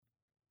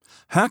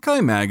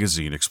Hackeye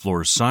Magazine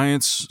explores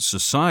science,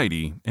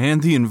 society,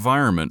 and the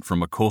environment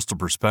from a coastal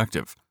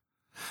perspective.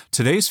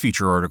 Today's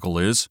feature article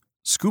is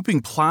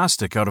Scooping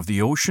Plastic Out of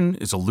the Ocean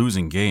is a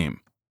Losing Game.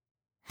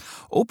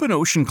 Open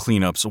ocean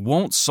cleanups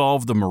won't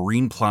solve the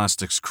marine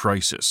plastics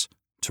crisis.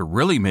 To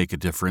really make a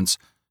difference,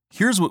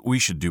 here's what we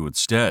should do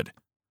instead.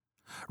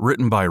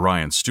 Written by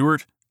Ryan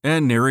Stewart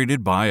and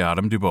narrated by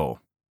Adam Dubois.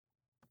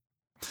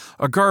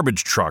 A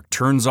garbage truck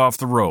turns off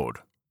the road,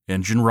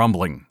 engine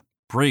rumbling,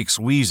 brakes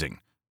wheezing,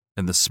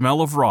 and the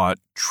smell of rot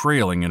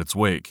trailing in its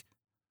wake.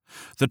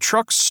 The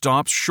truck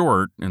stops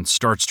short and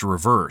starts to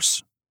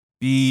reverse.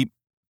 Beep,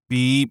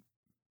 beep,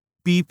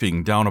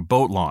 beeping down a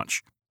boat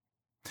launch.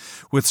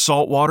 With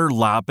salt water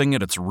lapping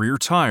at its rear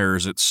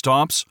tires, it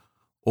stops,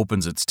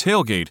 opens its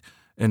tailgate,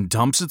 and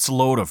dumps its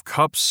load of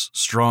cups,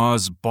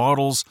 straws,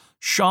 bottles,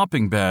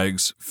 shopping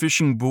bags,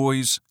 fishing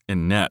buoys,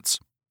 and nets.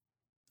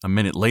 A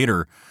minute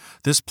later,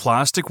 this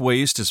plastic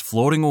waste is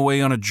floating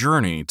away on a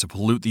journey to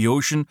pollute the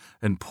ocean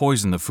and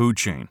poison the food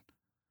chain.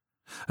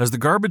 As the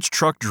garbage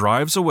truck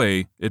drives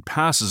away, it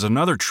passes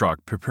another truck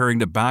preparing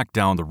to back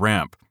down the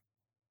ramp,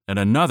 and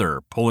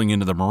another pulling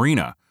into the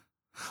marina,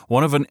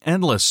 one of an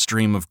endless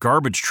stream of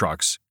garbage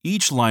trucks,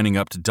 each lining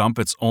up to dump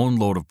its own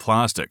load of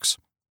plastics.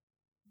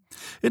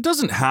 It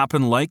doesn't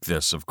happen like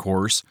this, of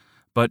course,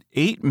 but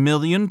 8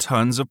 million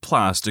tons of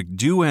plastic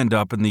do end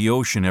up in the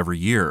ocean every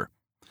year,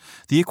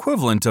 the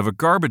equivalent of a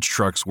garbage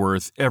truck's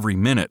worth every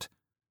minute,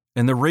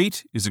 and the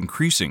rate is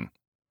increasing.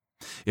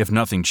 If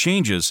nothing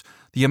changes,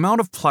 the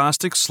amount of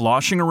plastic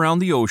sloshing around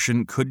the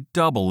ocean could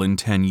double in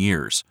 10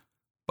 years.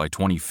 By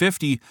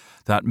 2050,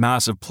 that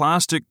mass of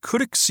plastic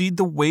could exceed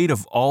the weight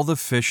of all the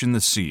fish in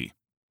the sea.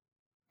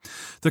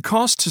 The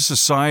costs to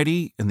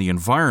society and the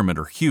environment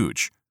are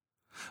huge.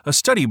 A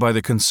study by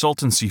the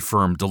consultancy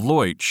firm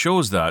Deloitte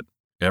shows that,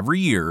 every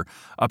year,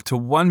 up to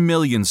 1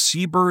 million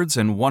seabirds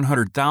and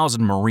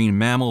 100,000 marine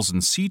mammals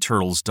and sea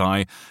turtles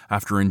die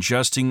after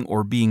ingesting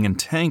or being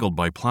entangled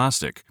by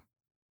plastic.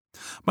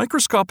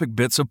 Microscopic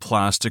bits of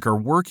plastic are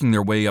working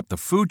their way up the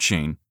food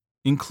chain,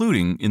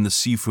 including in the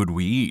seafood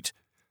we eat.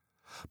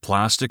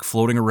 Plastic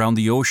floating around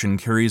the ocean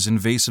carries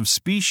invasive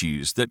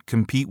species that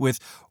compete with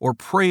or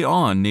prey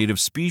on native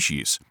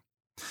species.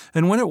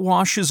 And when it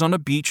washes on the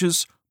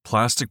beaches,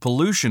 plastic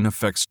pollution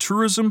affects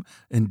tourism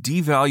and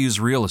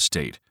devalues real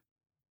estate.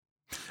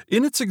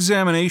 In its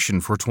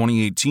examination for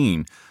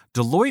 2018,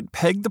 Deloitte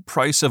pegged the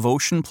price of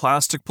ocean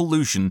plastic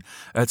pollution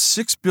at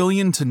 $6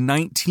 billion to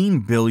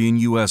 $19 billion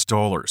US.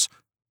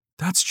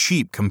 That's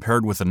cheap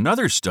compared with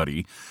another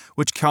study,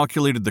 which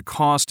calculated the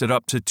cost at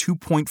up to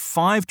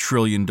 $2.5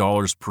 trillion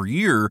per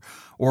year,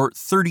 or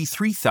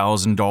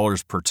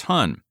 $33,000 per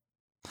ton.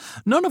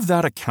 None of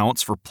that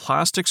accounts for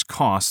plastic's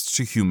costs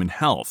to human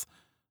health.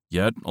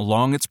 Yet,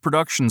 along its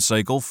production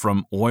cycle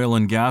from oil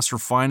and gas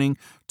refining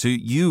to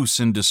use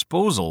and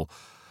disposal,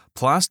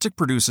 plastic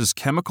produces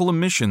chemical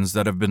emissions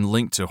that have been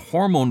linked to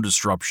hormone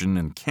disruption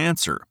and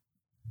cancer.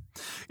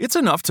 It's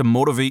enough to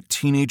motivate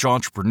teenage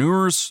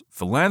entrepreneurs,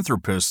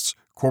 philanthropists,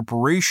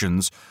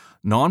 corporations,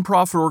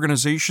 nonprofit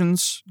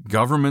organizations,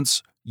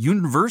 governments,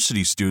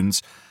 university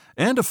students,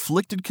 and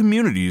afflicted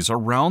communities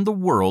around the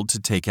world to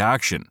take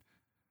action.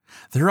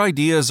 Their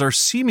ideas are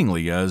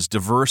seemingly as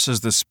diverse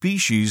as the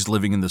species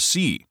living in the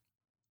sea.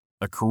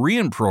 A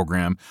Korean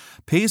program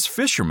pays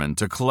fishermen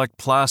to collect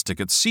plastic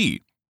at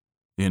sea.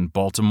 In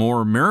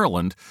Baltimore,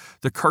 Maryland,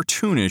 the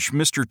cartoonish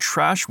Mr.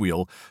 Trash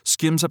Wheel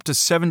skims up to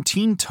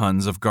 17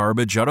 tons of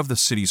garbage out of the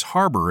city's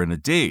harbor in a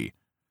day.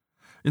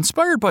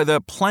 Inspired by the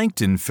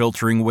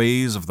plankton-filtering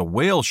ways of the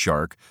whale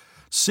shark,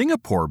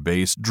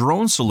 Singapore-based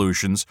Drone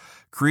Solutions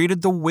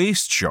created the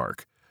Waste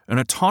Shark, an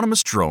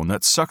autonomous drone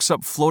that sucks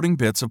up floating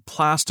bits of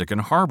plastic in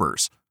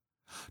harbors.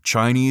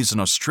 Chinese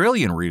and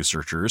Australian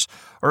researchers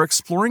are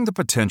exploring the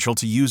potential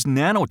to use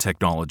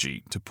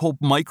nanotechnology to pull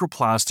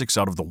microplastics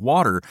out of the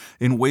water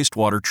in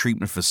wastewater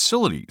treatment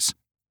facilities.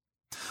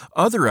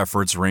 Other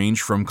efforts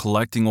range from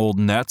collecting old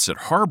nets at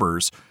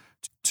harbors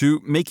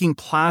to making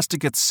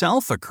plastic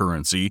itself a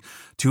currency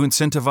to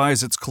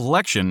incentivize its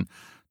collection,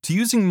 to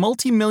using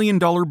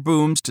multi-million-dollar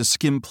booms to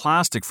skim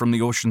plastic from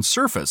the ocean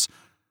surface,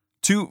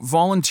 to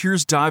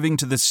volunteers diving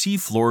to the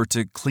seafloor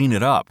to clean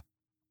it up.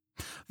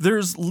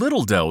 There's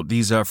little doubt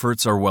these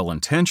efforts are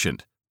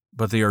well-intentioned,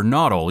 but they are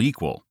not all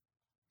equal.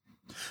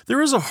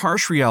 There is a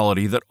harsh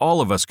reality that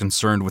all of us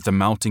concerned with the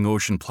mounting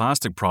ocean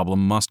plastic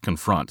problem must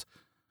confront.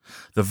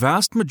 The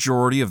vast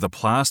majority of the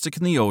plastic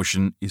in the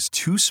ocean is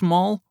too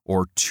small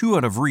or too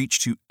out of reach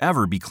to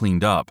ever be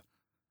cleaned up.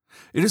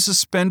 It is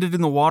suspended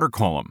in the water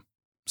column,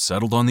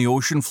 settled on the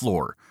ocean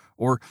floor,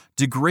 or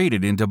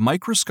degraded into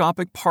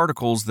microscopic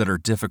particles that are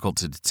difficult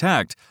to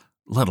detect,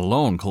 let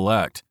alone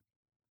collect.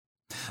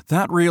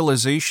 That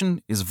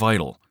realization is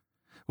vital.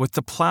 With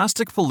the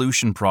plastic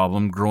pollution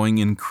problem growing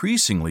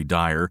increasingly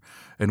dire,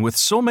 and with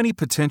so many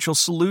potential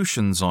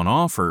solutions on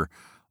offer,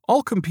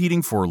 all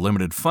competing for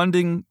limited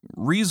funding,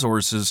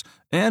 resources,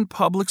 and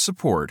public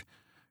support,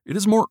 it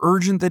is more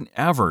urgent than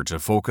ever to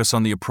focus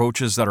on the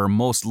approaches that are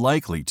most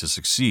likely to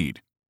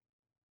succeed.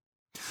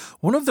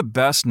 One of the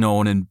best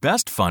known and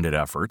best funded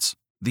efforts,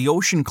 the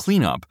Ocean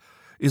Cleanup,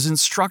 is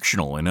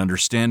instructional in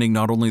understanding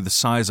not only the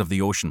size of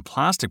the ocean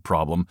plastic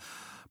problem,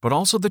 but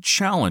also the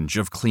challenge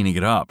of cleaning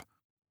it up.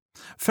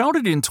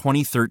 Founded in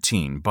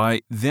 2013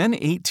 by then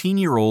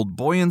 18-year-old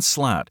Boyan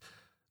Slat,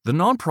 the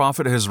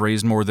nonprofit has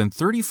raised more than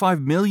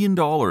 $35 million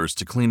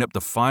to clean up the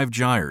 5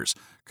 gyres,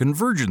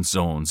 convergence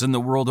zones in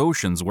the world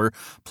oceans where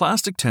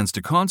plastic tends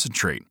to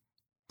concentrate.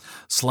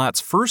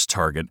 Slat's first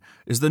target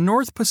is the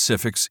North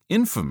Pacific's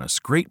infamous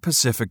Great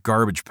Pacific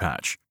Garbage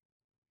Patch.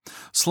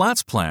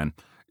 Slat's plan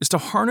is to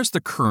harness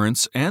the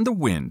currents and the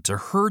wind to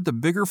herd the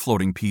bigger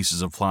floating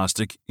pieces of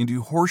plastic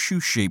into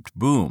horseshoe-shaped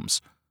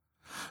booms.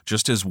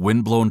 Just as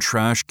wind-blown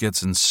trash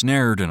gets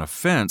ensnared in a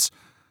fence,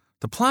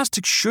 the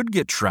plastic should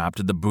get trapped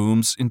in the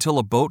booms until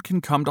a boat can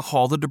come to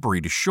haul the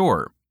debris to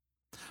shore.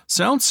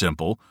 Sounds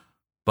simple,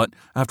 but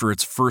after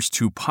its first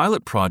 2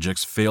 pilot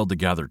projects failed to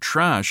gather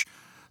trash,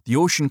 the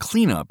Ocean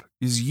Cleanup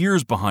is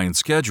years behind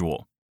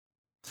schedule.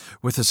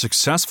 With a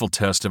successful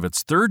test of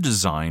its third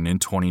design in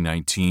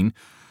 2019,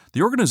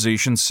 the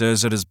organization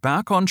says it is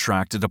back on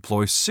track to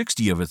deploy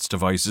 60 of its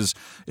devices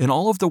in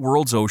all of the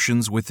world's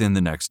oceans within the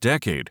next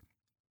decade.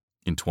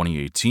 In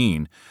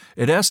 2018,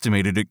 it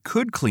estimated it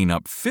could clean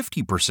up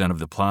 50% of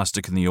the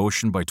plastic in the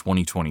ocean by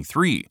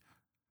 2023.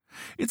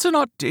 It's an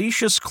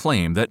audacious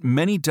claim that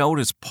many doubt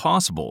is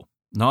possible,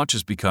 not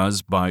just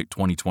because by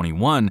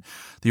 2021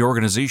 the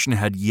organization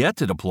had yet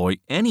to deploy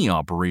any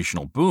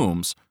operational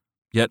booms.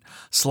 Yet,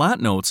 Slat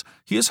notes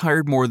he has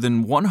hired more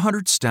than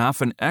 100 staff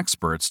and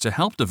experts to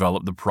help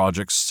develop the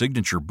project's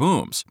signature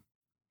booms.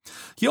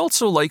 He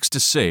also likes to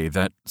say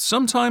that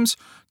sometimes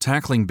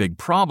tackling big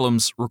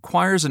problems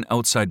requires an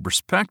outside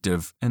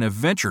perspective and a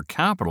venture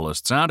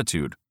capitalist's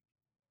attitude.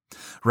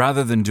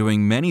 Rather than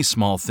doing many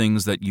small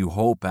things that you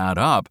hope add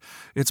up,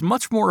 it's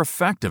much more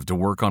effective to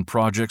work on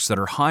projects that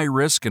are high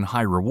risk and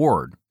high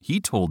reward, he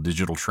told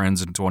Digital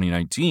Trends in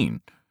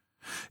 2019.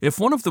 If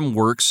one of them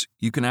works,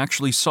 you can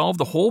actually solve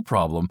the whole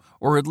problem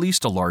or at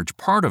least a large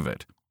part of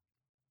it.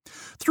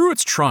 Through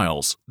its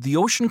trials, the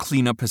Ocean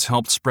Cleanup has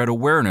helped spread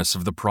awareness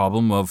of the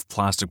problem of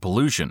plastic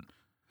pollution.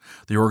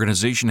 The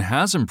organization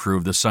has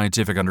improved the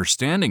scientific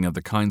understanding of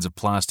the kinds of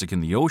plastic in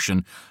the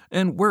ocean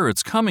and where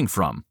it's coming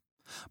from.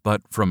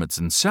 But from its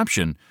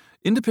inception,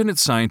 independent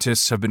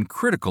scientists have been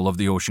critical of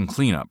the Ocean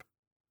Cleanup.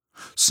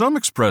 Some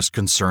expressed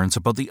concerns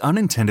about the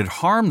unintended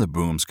harm the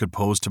booms could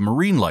pose to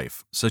marine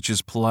life, such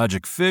as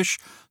pelagic fish,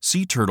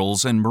 sea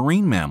turtles, and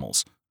marine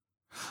mammals.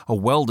 A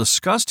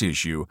well-discussed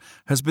issue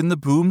has been the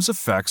boom's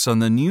effects on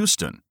the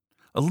Neuston,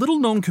 a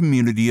little-known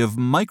community of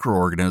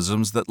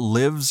microorganisms that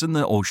lives in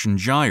the ocean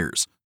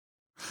gyres.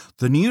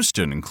 The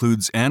Neuston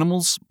includes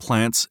animals,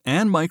 plants,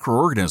 and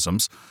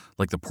microorganisms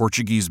like the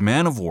Portuguese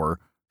man-of-war,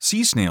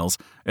 sea snails,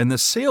 and the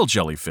sail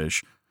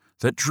jellyfish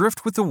that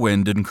drift with the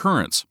wind and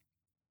currents.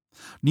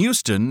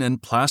 Neuston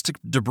and plastic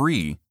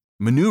debris,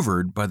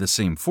 maneuvered by the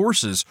same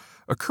forces,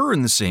 occur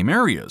in the same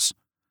areas.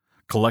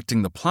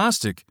 Collecting the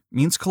plastic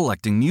means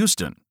collecting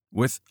Neuston,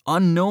 with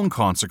unknown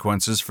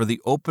consequences for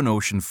the open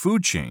ocean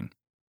food chain.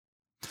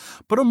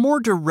 But a more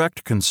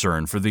direct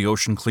concern for the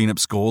Ocean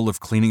Cleanup's goal of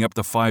cleaning up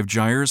the 5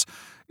 gyres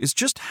is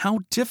just how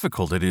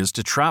difficult it is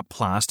to trap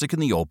plastic in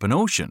the open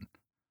ocean.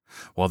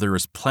 While there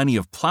is plenty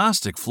of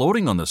plastic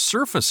floating on the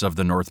surface of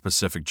the North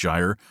Pacific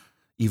Gyre,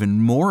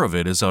 even more of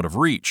it is out of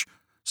reach,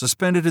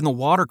 suspended in the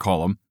water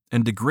column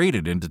and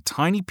degraded into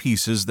tiny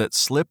pieces that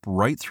slip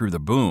right through the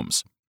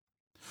booms.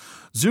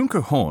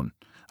 Sönke Hohn,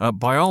 a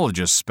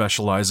biologist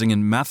specializing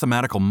in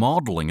mathematical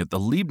modeling at the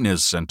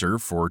Leibniz Center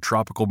for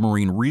Tropical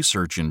Marine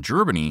Research in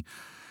Germany,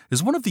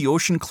 is one of the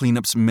Ocean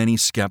Cleanup's many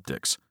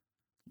skeptics.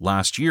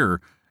 Last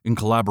year, in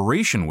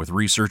collaboration with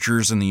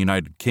researchers in the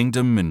United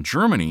Kingdom and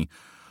Germany,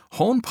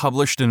 Hohn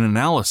published an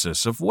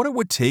analysis of what it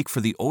would take for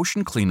the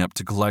Ocean Cleanup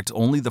to collect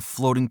only the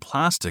floating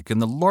plastic in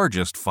the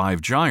largest 5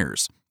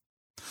 gyres.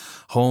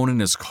 Hohn and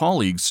his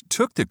colleagues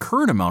took the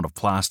current amount of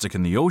plastic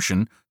in the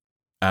ocean,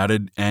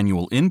 added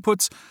annual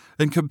inputs,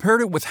 and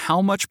compared it with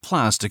how much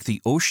plastic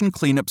the Ocean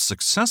Cleanup's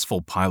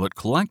successful pilot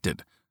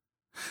collected.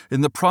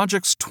 In the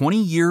project's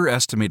 20-year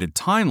estimated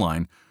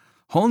timeline,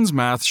 Hohn's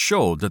math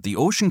showed that the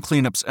Ocean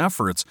Cleanup's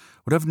efforts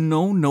would have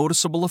no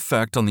noticeable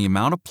effect on the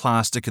amount of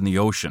plastic in the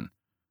ocean.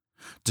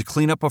 To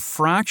clean up a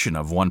fraction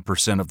of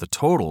 1% of the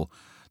total,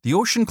 the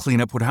Ocean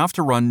Cleanup would have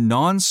to run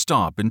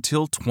non-stop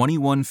until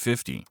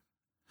 2150.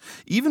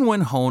 Even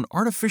when Hohn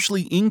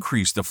artificially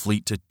increased the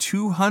fleet to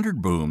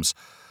 200 booms,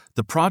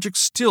 the project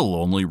still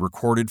only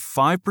recorded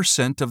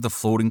 5% of the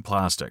floating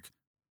plastic.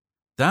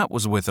 That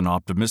was with an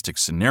optimistic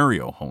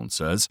scenario, Hohn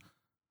says.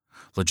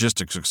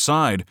 Logistics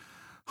aside,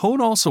 Hohn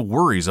also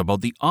worries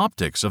about the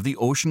optics of the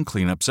Ocean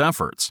Cleanup's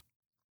efforts.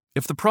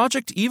 If the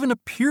project even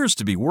appears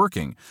to be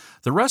working,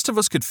 the rest of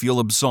us could feel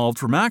absolved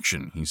from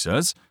action, he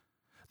says.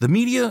 The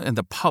media and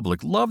the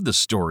public love the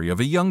story of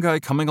a young guy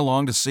coming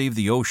along to save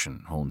the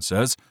ocean, Hohn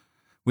says.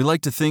 We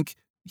like to think,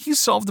 he's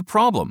solved the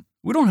problem.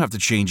 We don't have to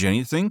change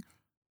anything.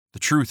 The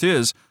truth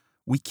is,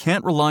 we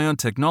can't rely on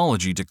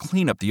technology to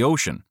clean up the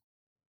ocean.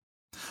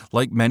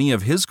 Like many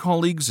of his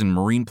colleagues in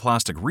marine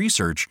plastic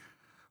research,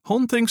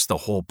 Hone thinks the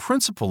whole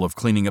principle of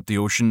cleaning up the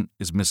ocean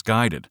is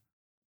misguided.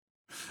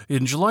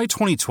 In July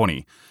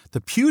 2020,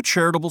 the Pew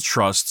Charitable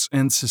Trusts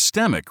and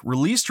Systemic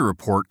released a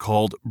report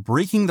called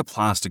Breaking the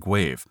Plastic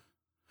Wave.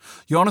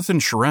 Jonathan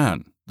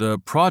Charan, the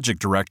project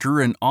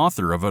director and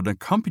author of an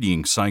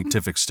accompanying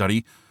scientific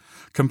study,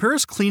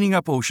 compares cleaning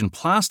up ocean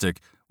plastic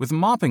with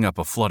mopping up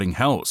a flooding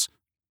house.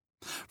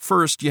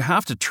 First, you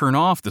have to turn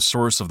off the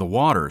source of the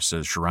water,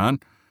 says Charan.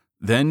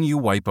 Then you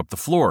wipe up the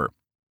floor.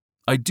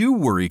 I do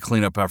worry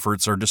cleanup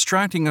efforts are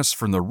distracting us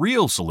from the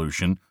real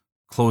solution,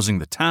 closing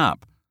the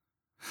tap.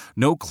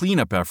 No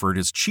cleanup effort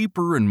is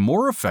cheaper and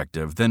more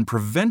effective than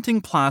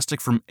preventing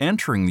plastic from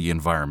entering the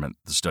environment,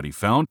 the study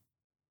found.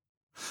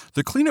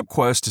 The cleanup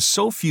quest is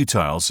so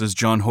futile, says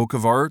John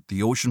Hocevar,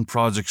 the Ocean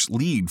Project's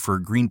lead for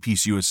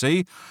Greenpeace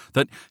USA,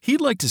 that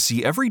he'd like to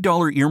see every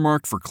dollar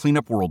earmarked for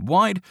cleanup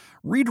worldwide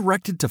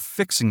redirected to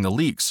fixing the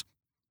leaks.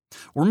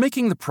 We're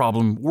making the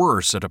problem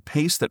worse at a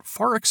pace that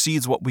far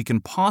exceeds what we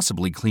can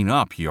possibly clean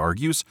up, he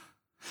argues.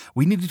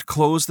 We need to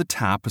close the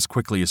tap as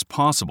quickly as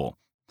possible.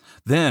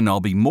 Then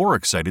I'll be more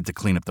excited to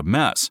clean up the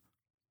mess.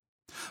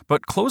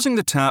 But closing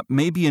the tap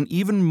may be an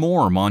even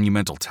more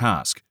monumental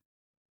task.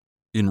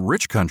 In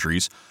rich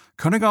countries,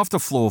 cutting off the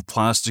flow of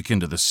plastic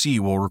into the sea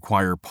will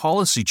require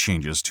policy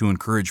changes to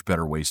encourage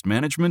better waste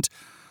management,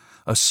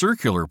 a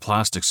circular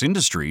plastics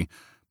industry,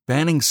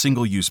 banning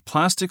single-use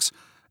plastics,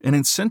 and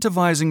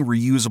incentivizing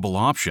reusable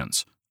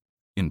options.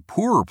 In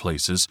poorer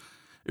places,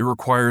 it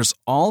requires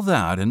all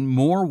that and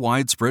more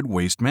widespread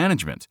waste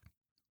management.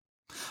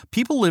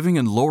 People living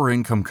in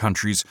lower-income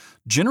countries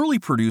generally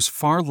produce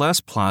far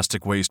less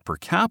plastic waste per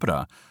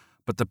capita,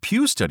 but the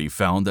Pew study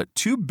found that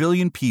 2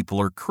 billion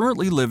people are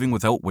currently living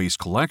without waste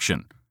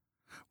collection.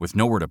 With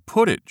nowhere to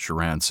put it,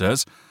 Charan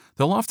says,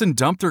 they'll often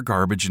dump their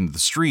garbage into the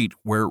street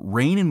where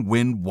rain and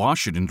wind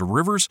wash it into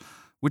rivers,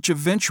 which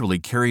eventually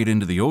carry it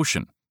into the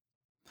ocean.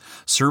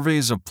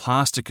 Surveys of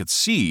plastic at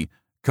sea,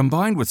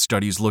 combined with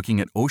studies looking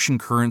at ocean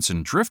currents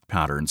and drift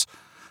patterns,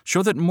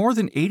 show that more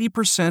than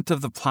 80% of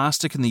the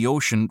plastic in the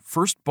ocean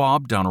first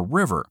bobbed down a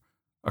river,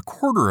 a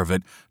quarter of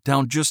it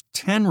down just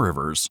 10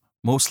 rivers,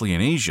 mostly in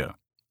Asia.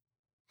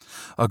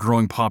 A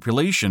growing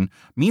population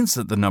means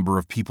that the number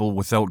of people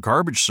without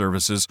garbage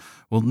services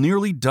will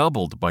nearly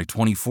double by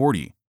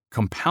 2040,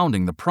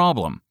 compounding the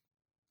problem.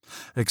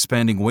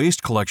 Expanding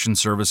waste collection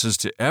services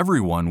to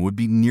everyone would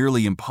be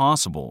nearly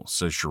impossible,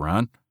 says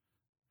Charan.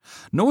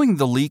 Knowing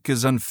the leak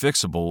is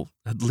unfixable,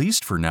 at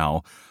least for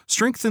now,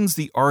 strengthens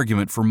the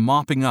argument for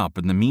mopping up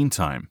in the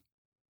meantime.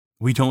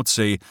 We don't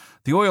say,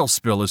 the oil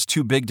spill is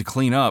too big to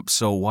clean up,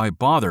 so why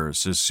bother,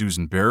 says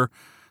Susan Bear,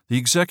 the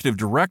executive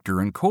director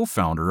and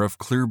co-founder of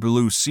Clear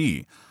Blue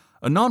Sea,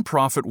 a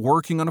nonprofit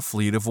working on a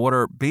fleet of what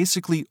are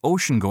basically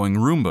ocean-going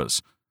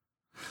Roombas.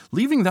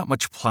 Leaving that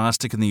much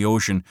plastic in the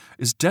ocean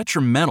is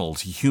detrimental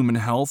to human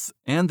health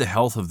and the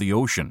health of the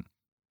ocean.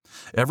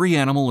 Every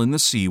animal in the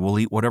sea will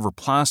eat whatever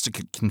plastic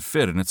it can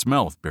fit in its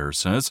mouth, Bear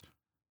says.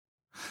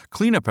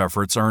 Cleanup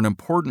efforts are an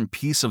important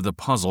piece of the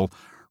puzzle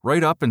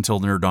right up until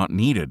they're not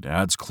needed,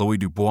 adds Chloe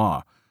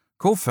Dubois,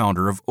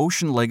 co-founder of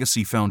Ocean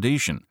Legacy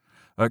Foundation,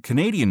 a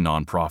Canadian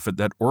nonprofit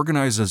that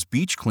organizes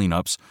beach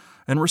cleanups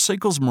and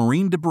recycles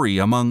marine debris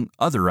among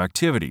other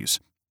activities.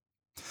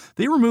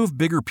 They remove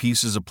bigger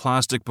pieces of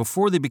plastic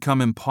before they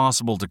become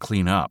impossible to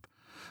clean up.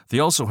 They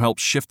also help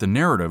shift the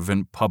narrative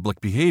and public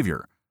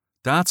behavior.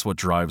 That's what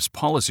drives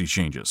policy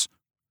changes.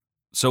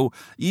 So,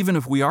 even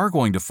if we are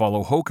going to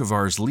follow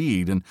Hocevar's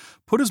lead and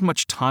put as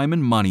much time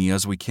and money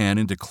as we can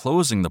into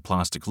closing the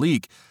plastic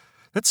leak,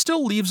 that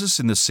still leaves us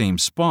in the same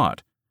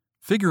spot,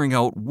 figuring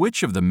out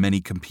which of the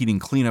many competing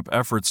cleanup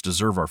efforts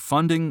deserve our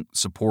funding,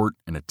 support,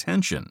 and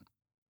attention.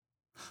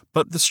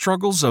 But the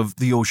struggles of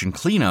the ocean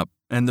cleanup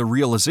and the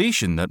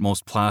realization that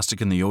most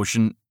plastic in the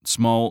ocean,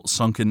 small,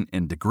 sunken,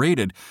 and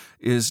degraded,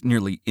 is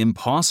nearly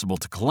impossible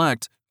to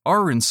collect,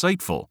 are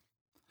insightful.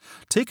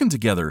 Taken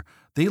together,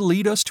 they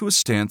lead us to a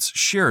stance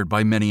shared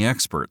by many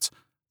experts,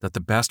 that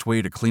the best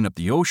way to clean up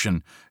the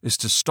ocean is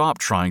to stop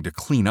trying to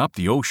clean up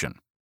the ocean.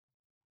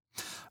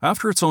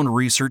 After its own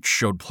research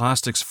showed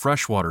plastic's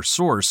freshwater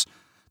source,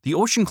 the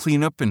ocean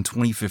cleanup in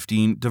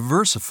 2015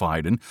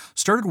 diversified and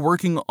started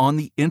working on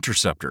the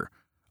Interceptor,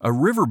 a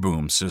river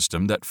boom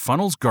system that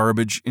funnels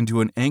garbage into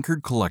an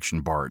anchored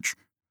collection barge.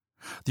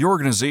 The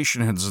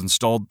organization has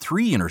installed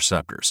 3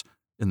 interceptors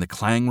in the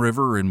Klang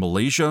River in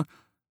Malaysia,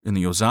 in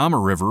the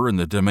Ozama River in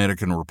the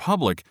Dominican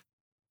Republic,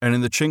 and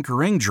in the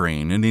Cengkareng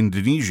Drain in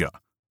Indonesia.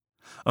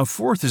 A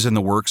 4th is in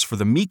the works for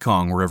the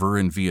Mekong River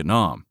in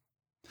Vietnam.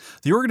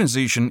 The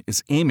organization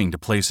is aiming to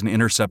place an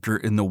interceptor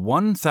in the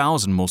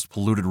 1,000 most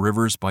polluted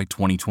rivers by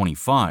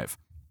 2025.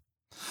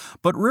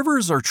 But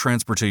rivers are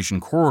transportation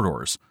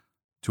corridors.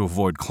 To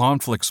avoid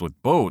conflicts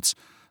with boats,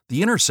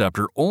 the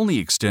interceptor only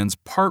extends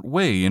part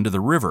way into the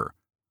river.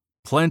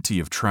 Plenty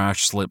of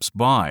trash slips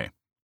by.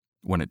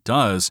 When it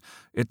does,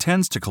 it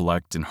tends to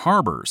collect in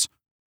harbors.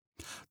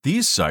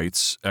 These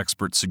sites,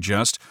 experts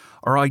suggest,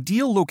 are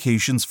ideal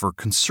locations for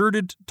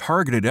concerted,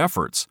 targeted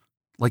efforts,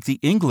 like the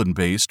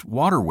England-based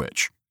Water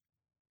Witch.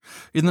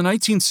 In the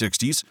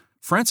 1960s,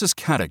 Francis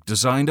Caddick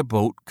designed a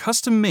boat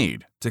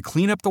custom-made to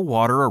clean up the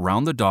water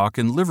around the dock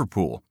in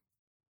Liverpool.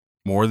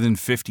 More than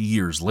 50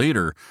 years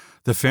later,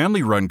 the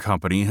family-run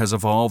company has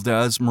evolved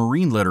as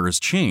marine litter has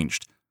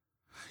changed.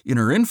 In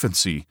her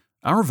infancy,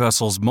 our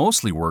vessels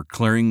mostly worked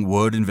clearing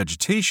wood and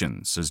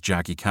vegetation, says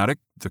Jackie Caddick,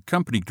 the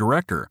company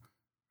director.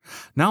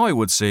 Now I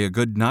would say a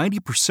good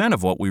 90%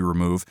 of what we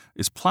remove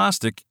is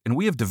plastic, and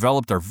we have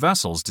developed our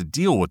vessels to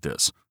deal with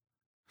this.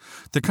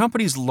 The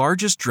company's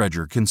largest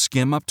dredger can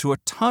skim up to a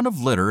ton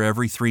of litter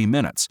every 3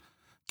 minutes,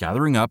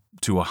 gathering up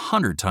to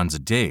 100 tons a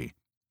day.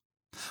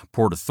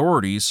 Port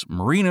authorities,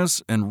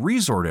 marinas, and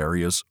resort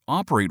areas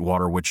operate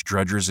water-witch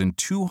dredgers in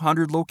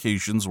 200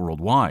 locations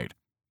worldwide.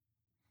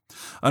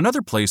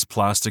 Another place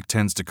plastic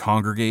tends to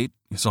congregate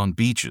is on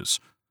beaches.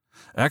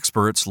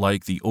 Experts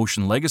like the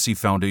Ocean Legacy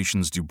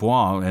Foundation's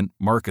Dubois and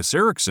Marcus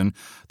Erickson,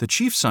 the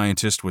chief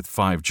scientist with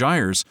Five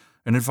Gyres,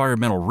 an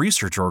environmental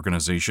research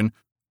organization,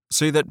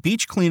 say that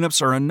beach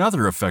cleanups are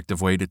another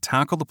effective way to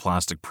tackle the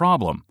plastic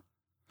problem.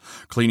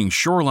 Cleaning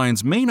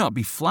shorelines may not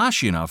be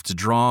flashy enough to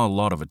draw a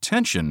lot of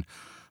attention,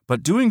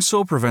 but doing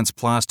so prevents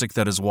plastic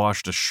that is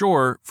washed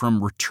ashore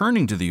from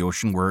returning to the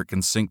ocean where it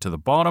can sink to the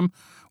bottom,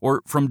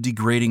 or from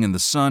degrading in the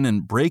sun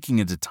and breaking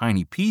into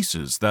tiny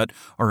pieces that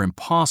are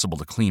impossible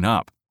to clean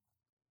up.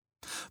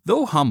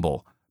 Though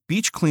humble,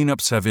 beach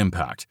cleanups have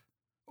impact.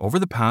 Over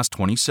the past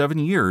 27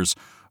 years,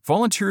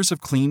 volunteers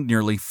have cleaned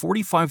nearly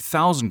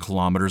 45,000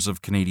 kilometers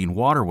of Canadian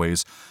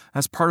waterways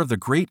as part of the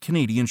Great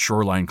Canadian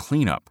Shoreline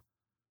Cleanup.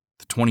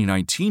 The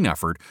 2019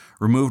 effort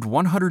removed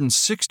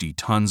 160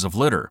 tons of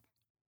litter.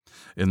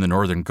 In the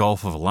northern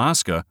Gulf of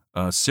Alaska,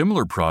 a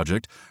similar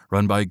project,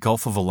 run by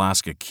Gulf of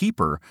Alaska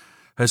Keeper,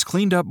 has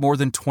cleaned up more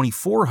than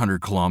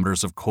 2,400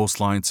 kilometers of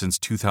coastline since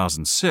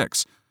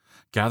 2006,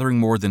 gathering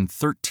more than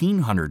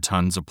 1,300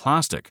 tons of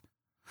plastic.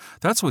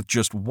 That's with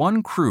just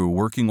one crew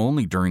working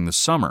only during the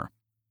summer.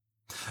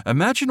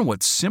 Imagine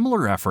what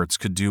similar efforts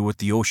could do with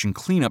the ocean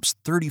cleanup's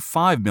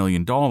 $35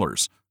 million.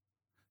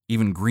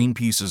 Even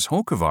Greenpeace's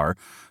Hokovar,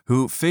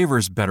 who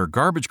favors better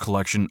garbage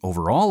collection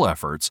over all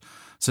efforts,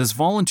 says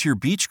volunteer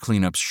beach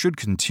cleanups should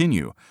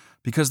continue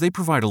because they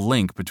provide a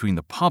link between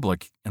the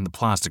public and the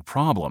plastic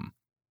problem.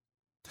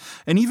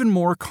 An even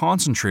more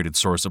concentrated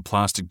source of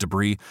plastic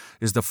debris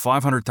is the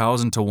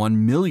 500,000 to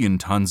 1 million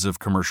tons of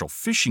commercial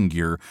fishing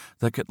gear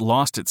that get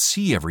lost at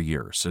sea every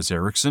year, says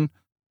Erickson.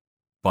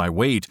 By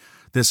weight,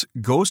 this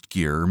ghost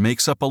gear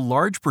makes up a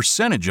large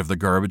percentage of the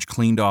garbage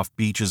cleaned off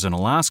beaches in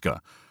Alaska,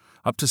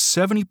 up to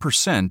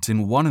 70%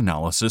 in one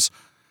analysis,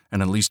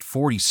 and at least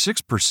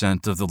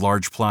 46% of the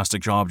large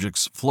plastic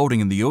objects floating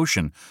in the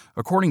ocean,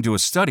 according to a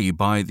study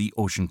by the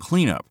Ocean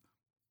Cleanup.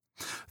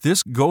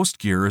 This ghost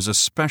gear is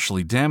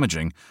especially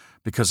damaging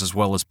because, as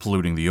well as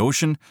polluting the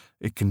ocean,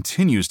 it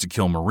continues to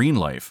kill marine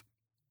life.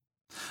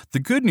 The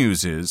good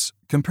news is,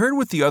 compared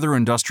with the other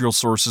industrial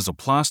sources of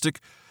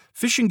plastic,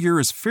 fishing gear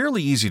is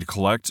fairly easy to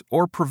collect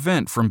or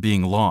prevent from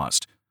being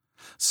lost.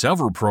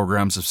 Several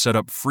programs have set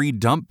up free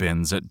dump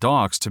bins at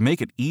docks to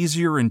make it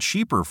easier and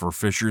cheaper for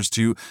fishers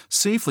to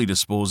safely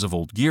dispose of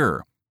old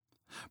gear.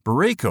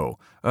 Borrego,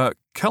 a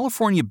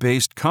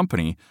California-based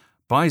company,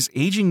 buys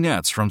aging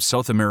nets from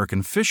South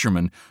American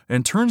fishermen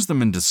and turns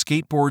them into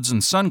skateboards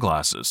and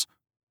sunglasses.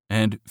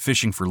 And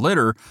Fishing for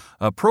Litter,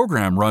 a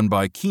program run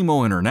by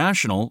Chemo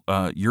International,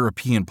 a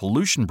European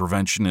pollution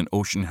prevention and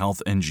ocean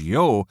health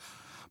NGO,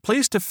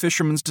 plays to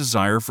fishermen's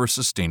desire for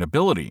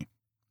sustainability.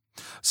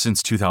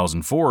 Since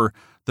 2004,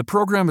 the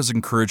program has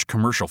encouraged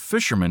commercial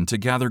fishermen to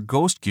gather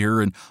ghost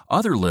gear and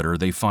other litter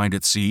they find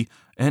at sea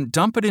and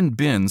dump it in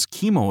bins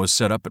Chemo has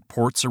set up at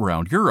ports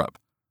around Europe.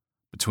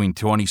 Between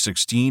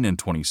 2016 and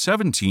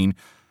 2017,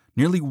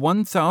 nearly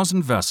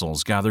 1,000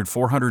 vessels gathered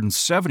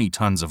 470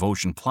 tons of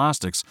ocean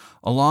plastics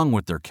along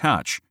with their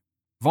catch,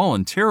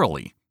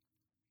 voluntarily.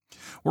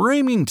 We're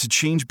aiming to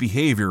change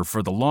behavior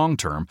for the long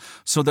term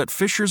so that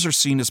fishers are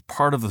seen as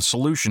part of the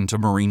solution to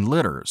marine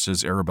litter,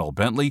 says Arabelle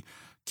Bentley,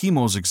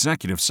 Chemo's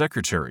executive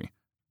secretary.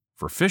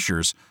 For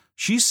fishers,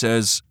 she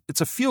says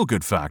it's a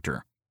feel-good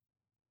factor.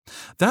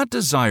 That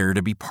desire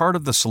to be part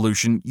of the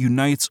solution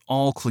unites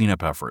all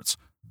cleanup efforts,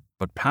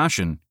 but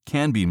passion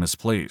can be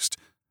misplaced.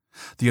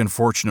 The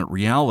unfortunate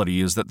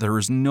reality is that there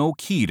is no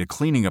key to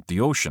cleaning up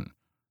the ocean.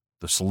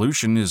 The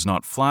solution is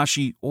not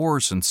flashy or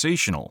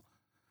sensational.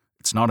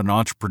 It's not an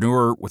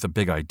entrepreneur with a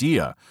big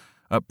idea,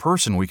 a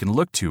person we can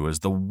look to as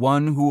the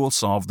one who will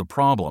solve the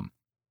problem.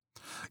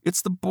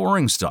 It's the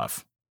boring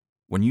stuff.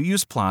 When you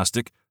use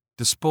plastic,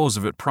 dispose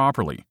of it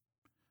properly.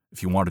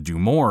 If you want to do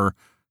more,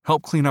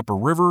 help clean up a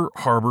river,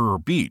 harbor, or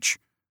beach.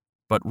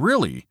 But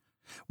really,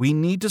 we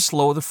need to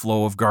slow the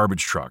flow of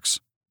garbage trucks,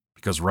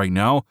 because right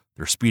now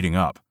they're speeding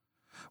up.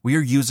 We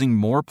are using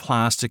more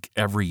plastic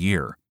every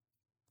year.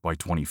 By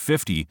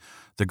 2050,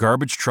 the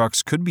garbage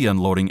trucks could be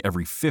unloading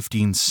every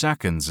 15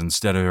 seconds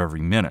instead of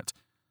every minute.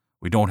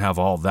 We don't have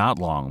all that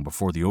long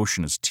before the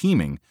ocean is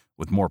teeming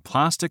with more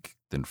plastic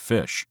than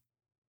fish.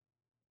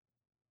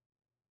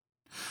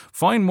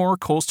 Find more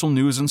coastal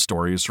news and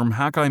stories from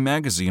Hackeye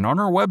Magazine on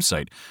our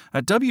website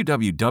at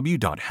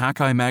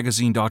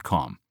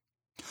www.hackeyeMagazine.com.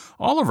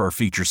 All of our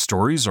feature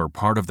stories are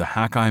part of the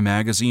Hackeye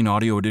Magazine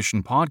Audio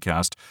Edition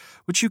podcast,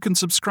 which you can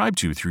subscribe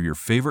to through your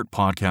favorite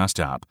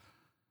podcast app.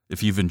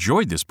 If you've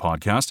enjoyed this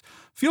podcast,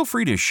 feel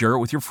free to share it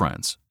with your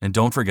friends, and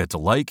don't forget to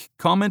like,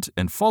 comment,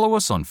 and follow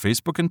us on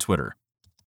Facebook and Twitter.